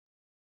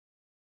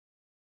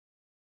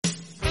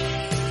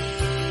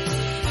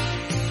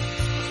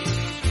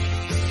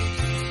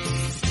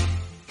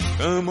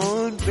Come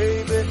on,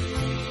 baby,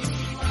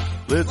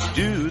 let's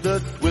do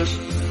the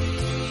twist.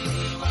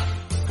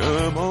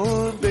 Come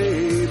on,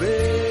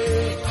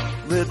 baby,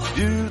 let's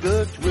do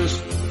the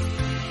twist.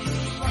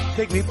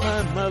 Take me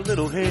by my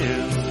little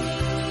hand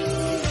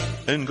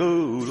and go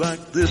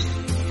like this.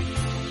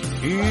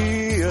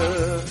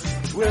 Yeah,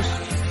 twist,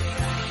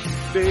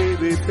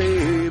 baby,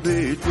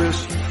 baby,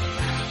 twist.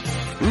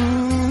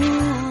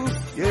 Ooh,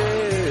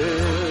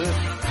 yeah,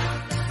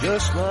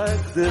 just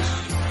like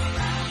this.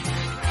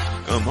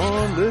 Come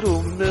on,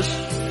 little miss,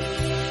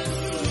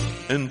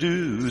 and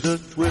do the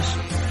twist.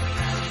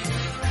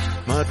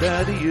 My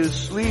daddy is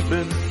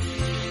sleeping,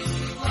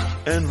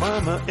 and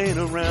mama ain't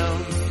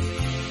around.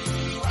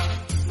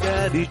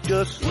 Daddy's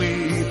just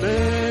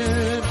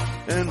sleeping,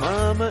 and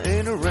mama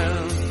ain't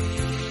around.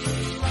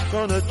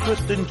 Gonna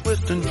twist and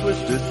twist and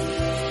twist it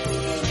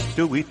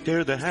till we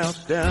tear the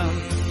house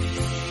down.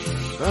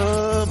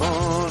 Come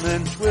on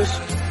and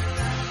twist,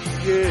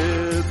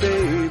 yeah,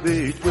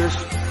 baby, twist.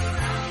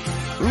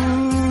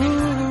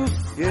 Ooh,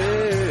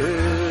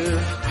 yeah,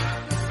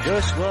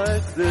 just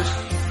like this.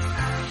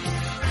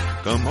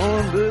 Come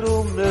on,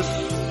 little miss,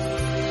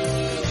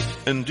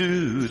 and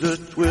do the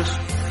twist.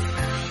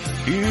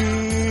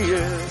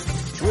 Yeah,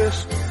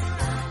 twist,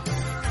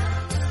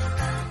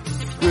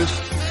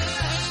 twist,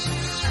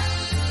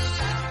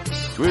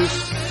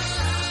 twist,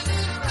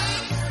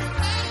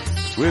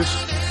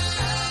 twist.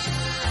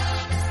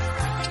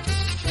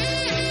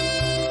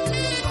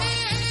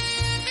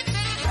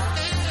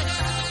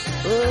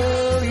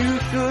 Oh, you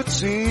should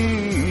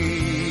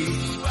see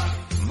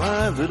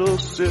my little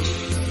sis.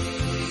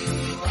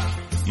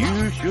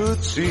 You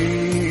should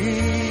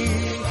see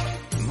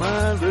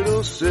my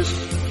little sis.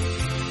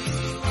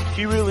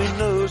 She really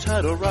knows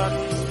how to rock.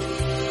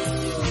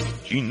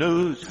 She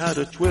knows how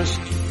to twist.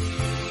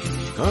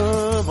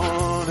 Come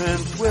on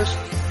and twist.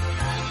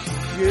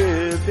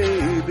 Yeah,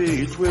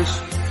 baby,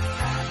 twist.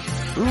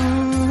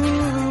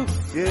 Ooh,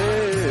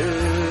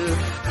 yeah,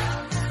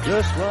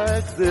 just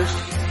like this.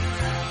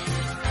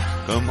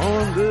 Come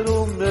on,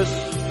 little miss,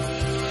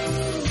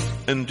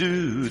 and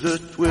do the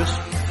twist.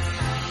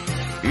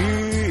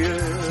 Yeah,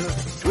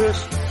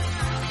 twist,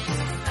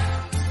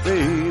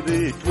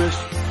 baby,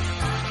 twist.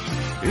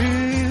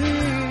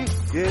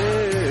 Yeah,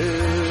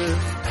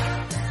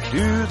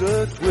 do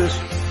the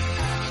twist.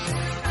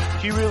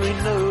 She really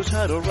knows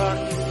how to rock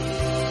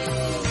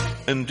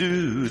and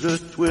do the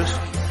twist.